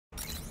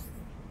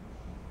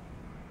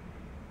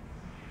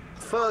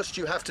First,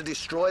 you have to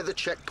destroy the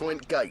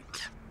checkpoint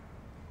gate.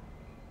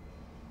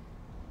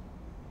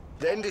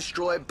 Then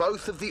destroy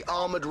both of the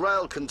armored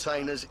rail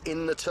containers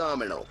in the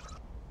terminal.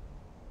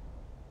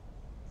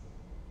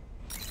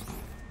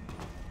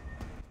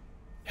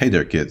 Hey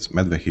there kids,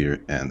 Medve here,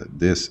 and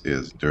this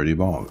is Dirty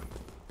Bomb.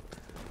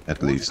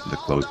 At least the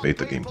closed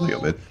beta gameplay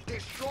of it.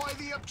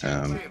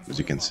 As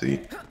you can see,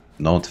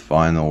 not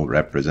final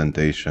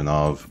representation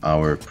of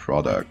our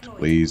product.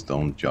 Please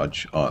don't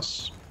judge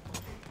us.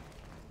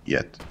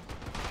 Yet.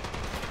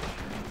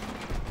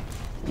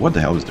 What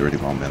the hell is Dirty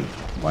Bomb and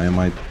why am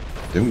I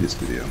doing this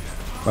video?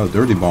 Well,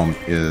 Dirty Bomb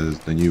is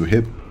the new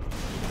hip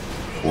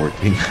for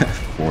team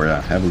for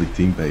heavily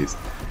team-based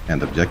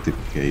and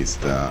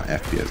objective-based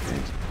FPS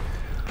games.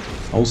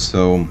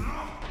 Also,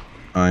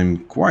 I'm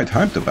quite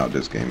hyped about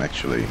this game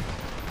actually,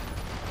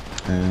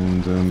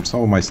 and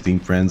some of my Steam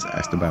friends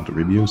asked about the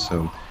review,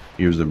 so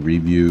here's a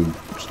review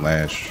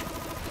slash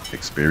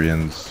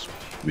experience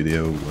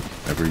video,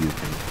 whatever you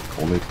can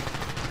call it.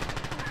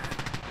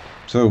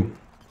 So,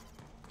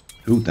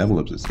 who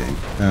develops this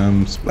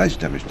game? Splash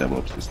Damage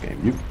develops this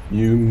game.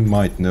 You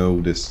might know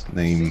this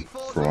name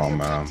from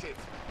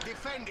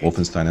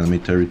Wolfenstein Enemy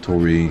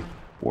Territory,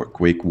 or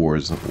Quake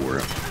Wars,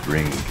 or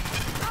Brink.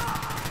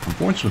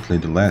 Unfortunately,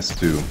 the last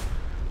two,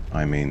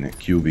 I mean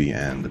QB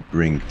and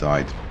Brink,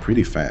 died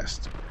pretty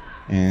fast.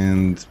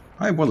 And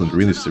I wasn't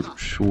really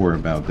sure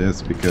about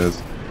this,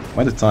 because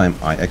by the time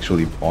I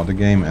actually bought the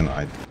game and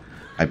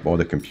I bought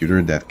a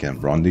computer that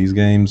can run these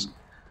games,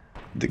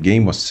 the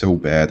game was so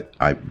bad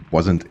I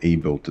wasn't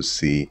able to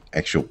see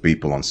actual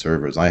people on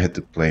servers. I had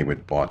to play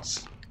with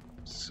bots.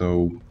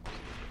 So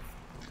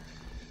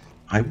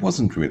I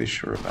wasn't really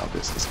sure about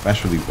this,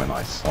 especially when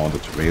I saw the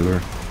trailer.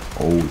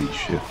 Holy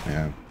shit,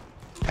 man.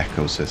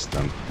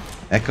 Ecosystem.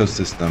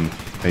 Ecosystem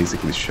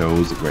basically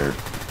shows where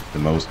the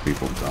most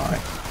people die.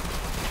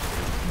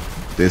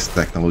 This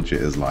technology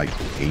is like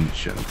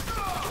ancient.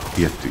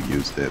 He had to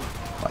use it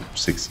like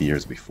 6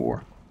 years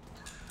before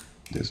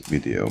this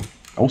video.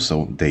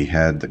 Also, they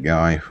had the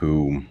guy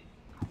who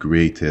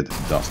created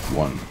Dust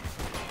 1,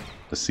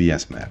 the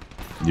CS map.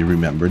 You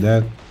remember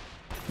that?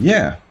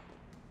 Yeah,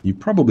 you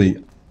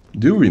probably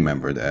do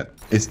remember that.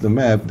 It's the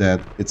map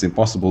that it's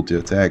impossible to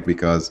attack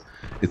because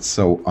it's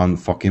so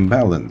unfucking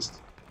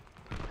balanced.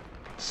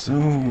 So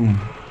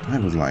I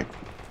was like,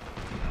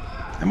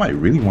 am I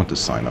really want to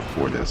sign up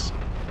for this?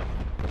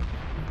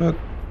 But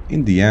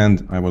in the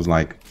end I was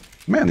like,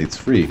 man, it's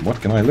free,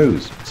 what can I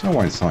lose? So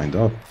I signed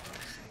up,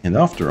 and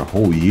after a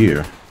whole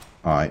year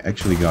I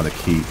actually got a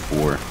key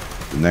for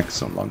the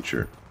Nexon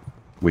launcher,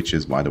 which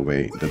is, by the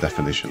way, the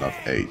definition of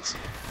AIDS.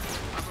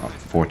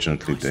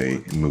 Unfortunately,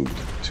 they moved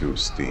to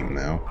Steam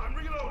now.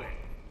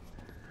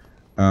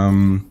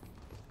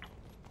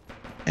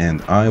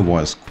 And I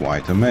was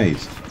quite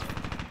amazed.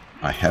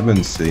 I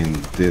haven't seen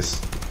this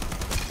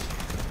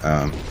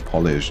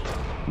polished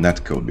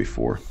netcode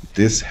before.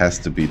 This has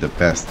to be the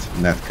best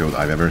netcode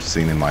I've ever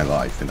seen in my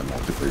life in a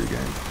multiplayer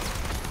game.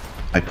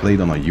 I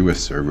played on a US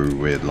server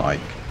with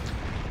like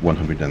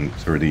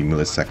 130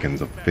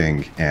 milliseconds of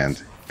ping,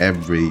 and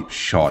every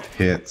shot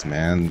hits,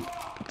 man.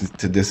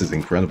 This is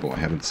incredible. I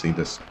haven't seen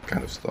this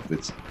kind of stuff.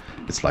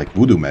 It's like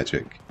voodoo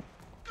magic.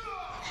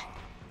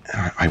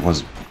 I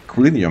was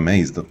really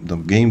amazed. The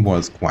game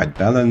was quite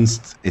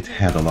balanced. It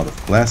had a lot of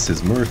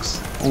classes,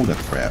 mercs, all that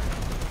crap.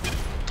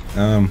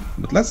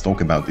 But let's talk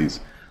about these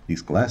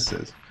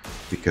classes,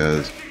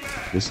 because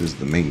this is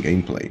the main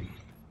gameplay.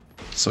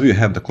 So you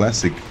have the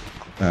classic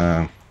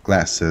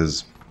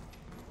classes.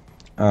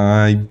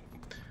 I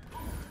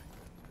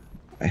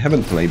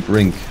haven't played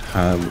Brink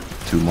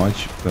too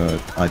much, but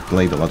I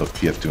played a lot of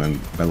TF2 and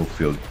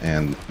Battlefield,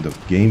 and the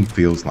game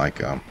feels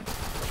like a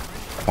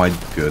quite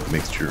good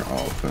mixture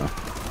of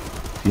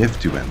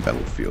TF2 and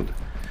Battlefield.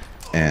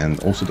 And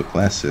also the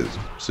classes.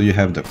 So you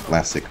have the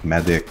classic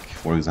medic,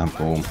 for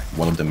example.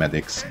 One of the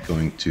medics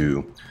going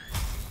to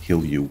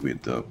heal you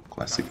with the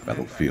classic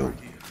Battlefield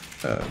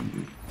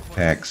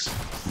packs.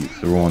 You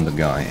throw on the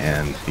guy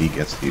and he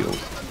gets healed.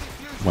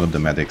 One of the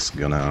medics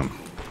gonna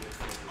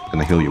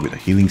heal you with a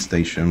healing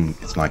station.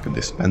 It's like a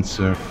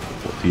dispenser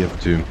for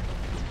TF2.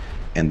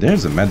 And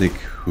there's a medic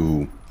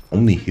who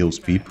only heals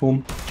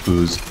people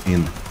who's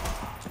in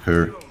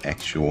her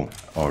actual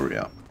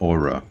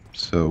aura.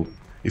 So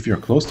if you're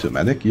close to a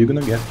medic, you're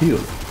gonna get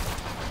healed.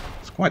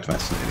 It's quite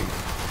fascinating.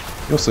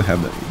 You also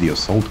have the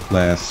assault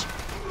class,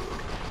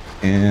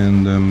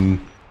 and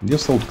the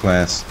assault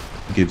class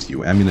gives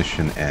you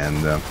ammunition,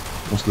 and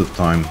most of the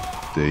time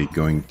they're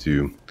going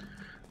to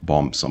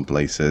bomb some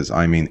places.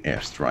 I mean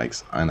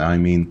airstrikes, and I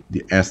mean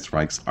the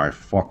airstrikes are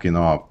fucking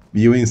up.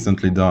 You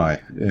instantly die.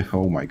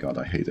 Oh my god,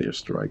 I hate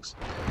airstrikes.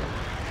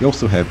 You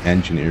also have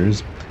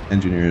engineers.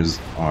 Engineers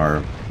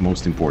are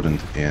most important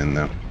in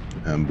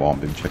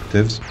bomb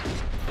objectives,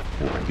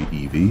 or the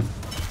EV,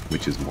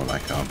 which is more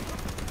like a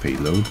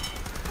payload.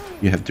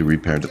 You have to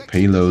repair the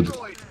payload,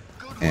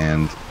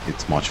 and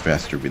it's much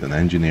faster with an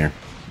engineer.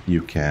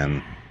 You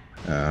can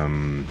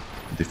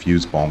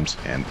defuse bombs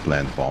and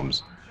plant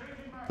bombs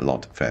a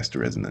lot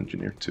faster as an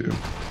engineer too.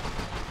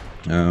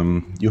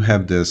 You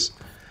have this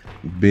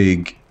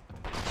big,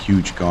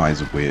 huge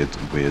guys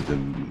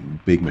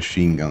with big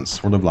machine guns,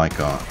 sort of like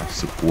a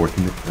support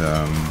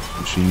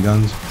machine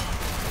guns.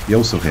 You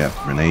also have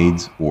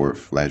grenades or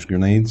flash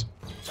grenades,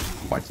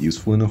 quite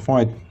useful in a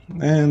fight,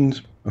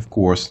 and of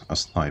course a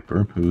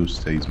sniper who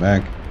stays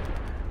back,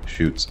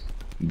 shoots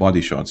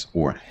body shots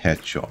or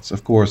headshots.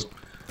 Of course,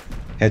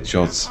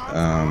 headshots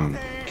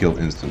kill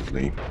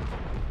instantly,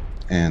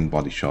 and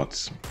body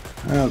shots,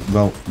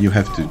 well, you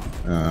have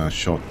to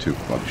shot 2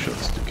 body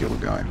shots to kill a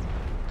guy.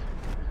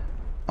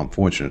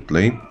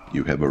 Unfortunately,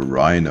 you have a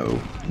Rhino,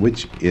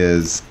 which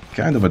is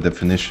kind of a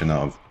definition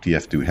of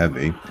TF2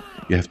 heavy.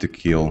 You have to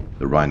kill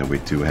the Rhino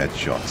with 2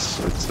 headshots.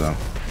 So it's a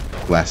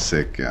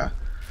classic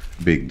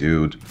big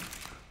dude,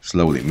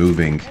 slowly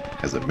moving,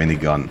 has a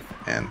minigun,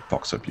 and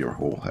fucks up your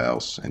whole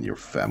house and your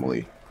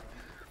family.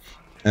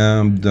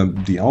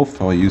 The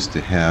Alpha used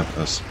to have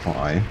a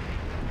spy,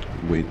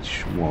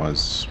 which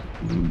was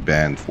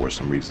banned for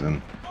some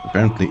reason.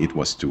 Apparently it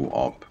was too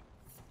OP.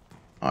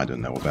 I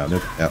don't know about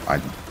it. I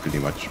pretty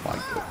much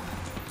liked it.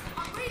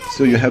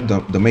 So you have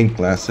the main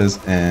classes,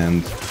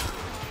 and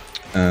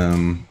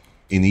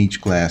in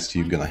each class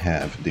you're gonna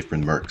have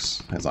different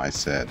mercs, as I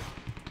said.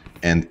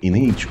 And in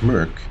each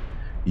merc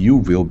you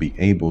will be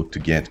able to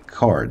get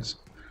cards.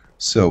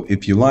 So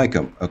if you like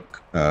a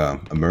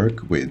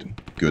merc with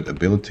good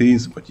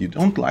abilities, but you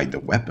don't like the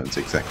weapons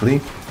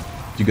exactly,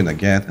 you're gonna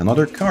get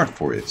another card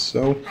for it.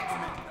 So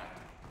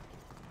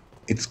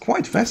it's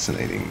quite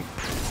fascinating.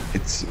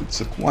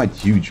 It's a quite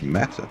huge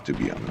meta, to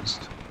be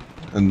honest.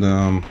 And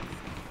the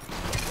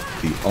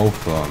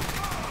Alpha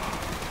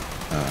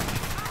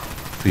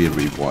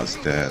theory was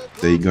that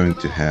they're going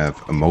to have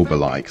a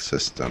MOBA-like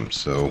system.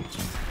 So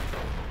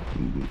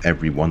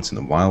every once in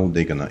a while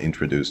they're gonna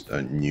introduce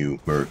a new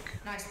merc,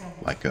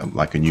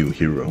 like a new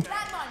hero.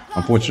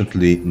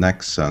 Unfortunately,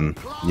 Nexon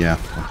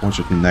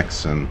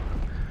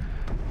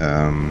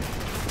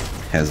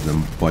has the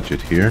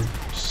budget here,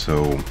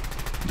 so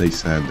they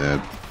said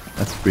that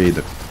let's create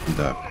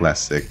the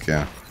classic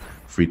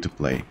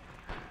free-to-play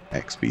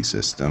XP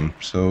system.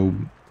 So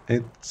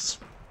it's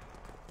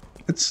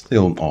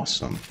still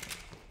awesome.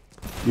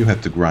 You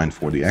have to grind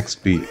for the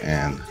XP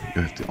and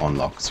you have to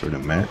unlock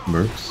certain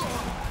mercs,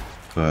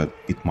 but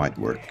it might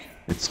work.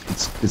 It's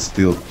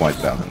still quite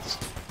balanced.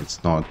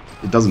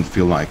 It doesn't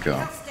feel like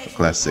a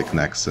classic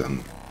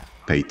Nexon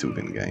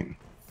pay-to-win game.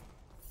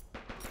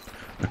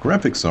 The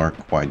graphics are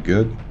quite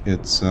good.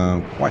 It's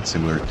quite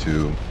similar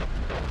to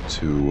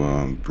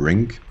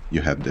Brink.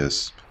 You have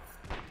this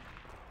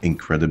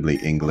incredibly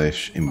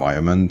English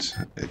environment.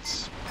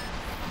 It's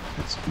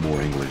more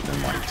English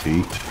than my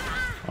tea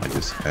I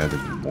just had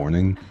in the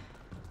morning.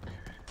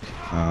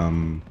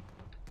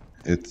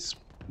 It's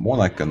more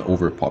like an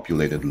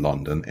overpopulated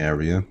London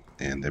area,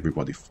 and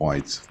everybody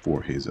fights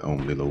for his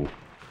own little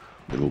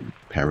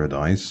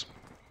paradise.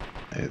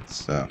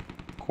 It's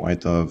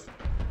quite of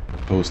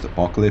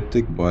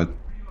post-apocalyptic, but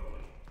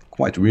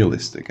quite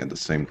realistic at the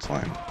same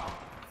time.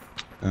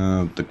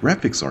 The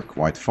graphics are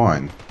quite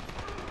fine,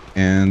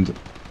 and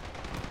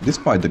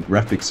despite the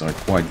graphics are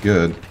quite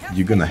good,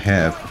 you're gonna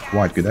have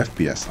quite good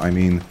FPS. I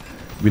mean,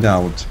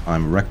 without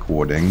I'm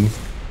recording,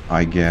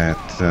 I get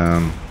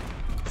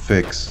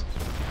fixed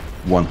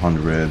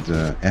 100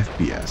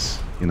 FPS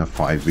in a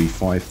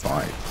 5v5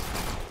 fight.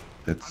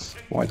 That's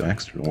quite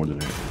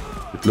extraordinary.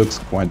 It looks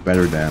quite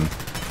better than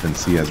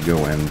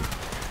CSGO,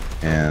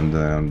 and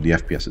the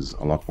FPS is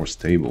a lot more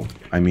stable.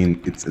 I mean,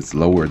 it's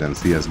lower than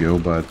CSGO,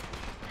 but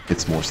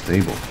it's more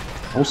stable.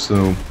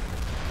 Also,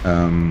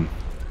 I'm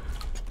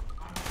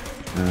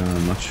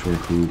not sure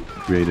who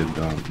created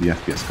the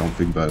FPS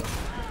config, but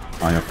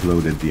I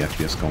uploaded the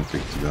FPS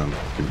config to the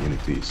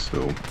community,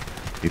 so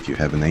if you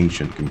have an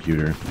ancient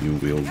computer, you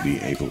will be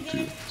able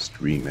to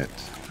stream it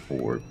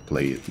or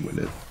play it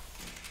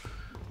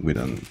with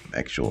an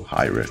actual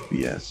higher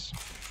FPS.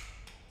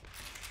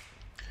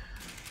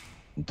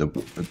 The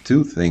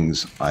 2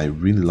 things I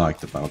really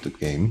liked about the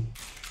game,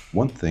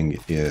 one thing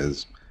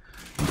is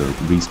the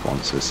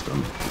respawn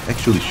system. It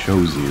actually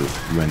shows you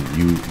when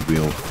you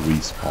will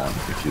respawn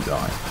if you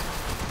die.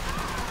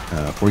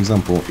 For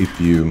example, if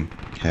you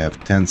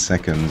have 10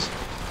 seconds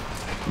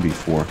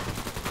before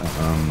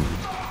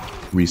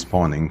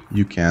respawning,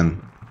 you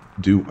can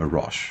do a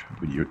rush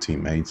with your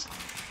teammates,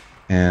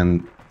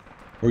 and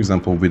for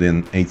example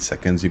within 8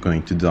 seconds you're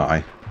going to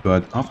die,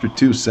 but after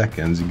 2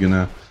 seconds you're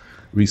gonna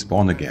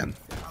respawn again,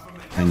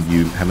 and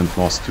you haven't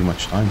lost too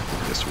much time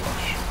for this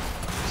rush.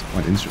 It's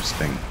quite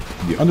interesting.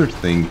 The other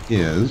thing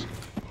is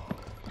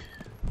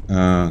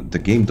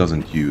the game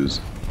doesn't use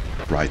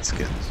bright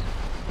skins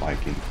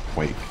like in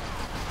Quake,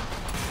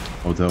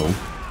 although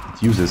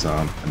it uses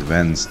an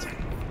advanced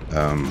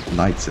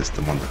light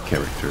system on the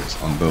characters,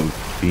 on both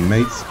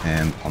teammates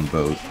and on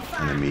both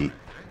enemy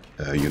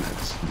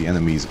units. The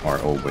enemies are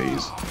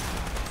always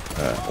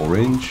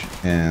orange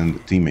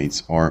and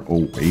teammates are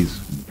always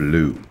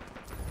blue.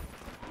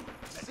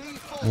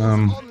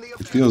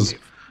 It feels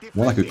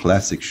more like a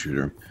classic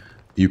shooter.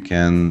 You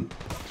can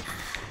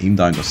in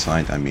Dino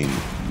Sight, I mean,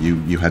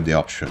 you had the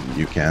option.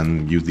 You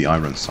can use the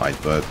iron sight,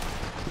 but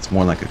it's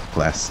more like a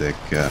classic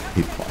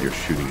hipfire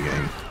shooting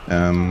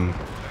game.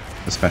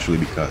 Especially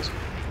because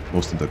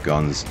most of the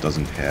guns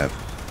doesn't have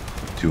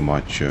too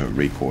much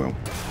recoil.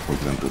 For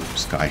example,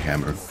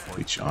 Skyhammer,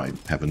 which I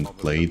haven't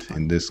played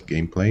in this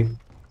gameplay.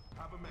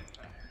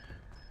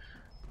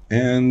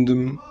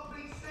 And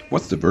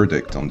what's the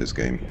verdict on this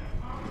game?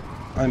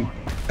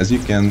 As you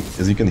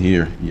can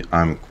hear,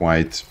 I'm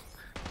quite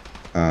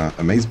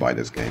amazed by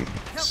this game.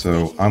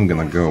 So I'm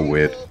gonna go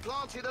with,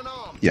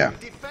 yeah,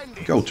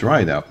 go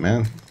try it out,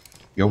 man.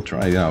 Go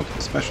try it out,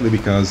 especially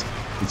because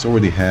it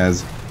already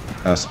has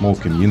a small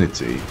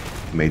community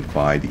made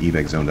by the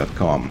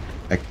evexzone.com.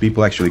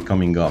 People actually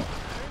coming up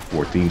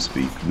for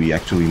TeamSpeak. We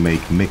actually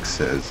make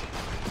mixes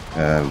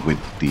with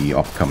the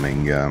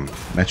upcoming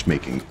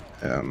matchmaking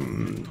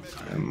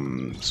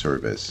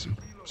service.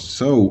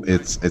 So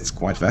it's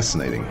quite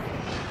fascinating.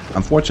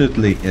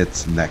 Unfortunately,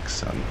 it's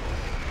Nexon,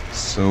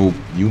 so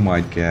you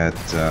might get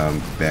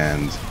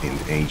banned in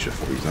Asia,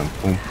 for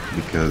example,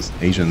 because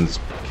Asians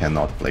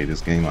cannot play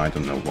this game. I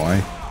don't know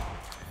why,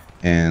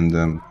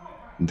 and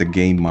the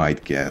game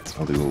might get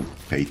a little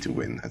pay to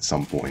win at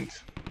some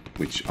point,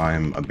 which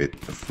I'm a bit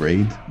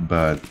afraid,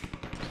 but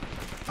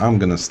I'm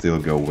gonna still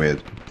go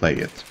with play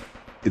it.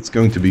 It's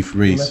going to be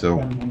free, so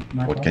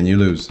what can you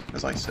lose,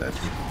 as I said.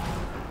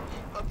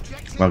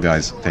 Well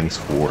guys, thanks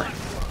for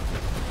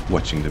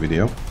watching the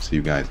video. See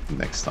you guys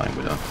next time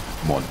with a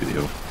mod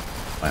video,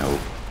 I hope.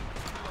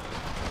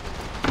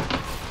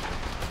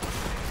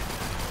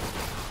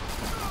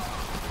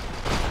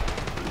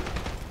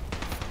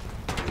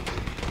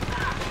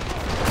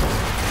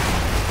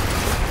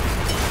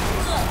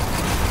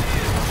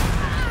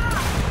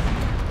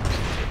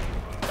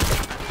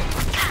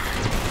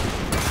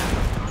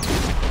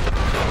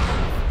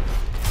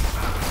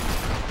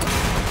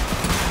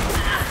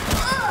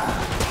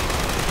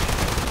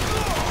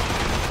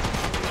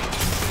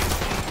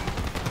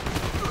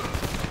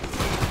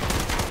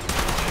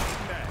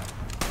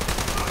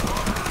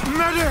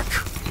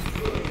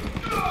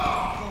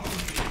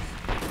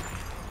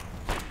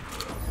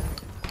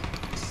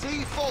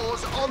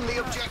 C4's on the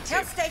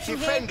objective.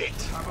 Defend it.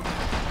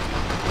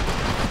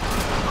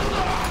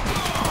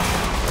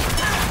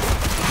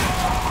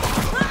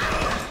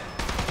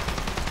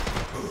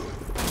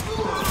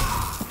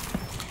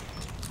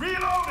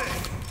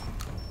 Reloading.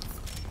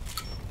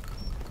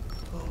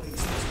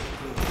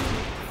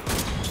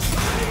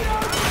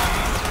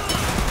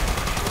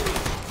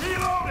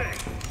 Reloading.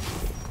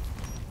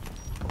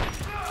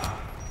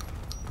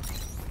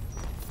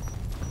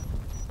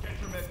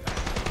 Get your mid back.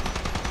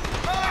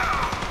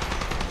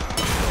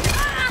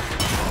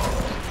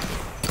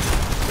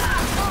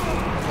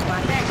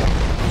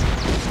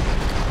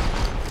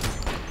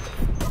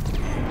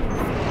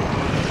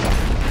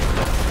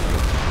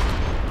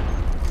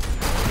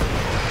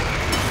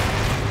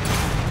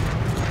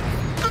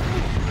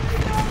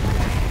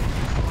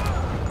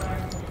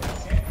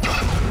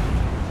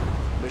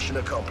 Mission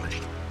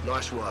accomplished.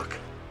 Nice work.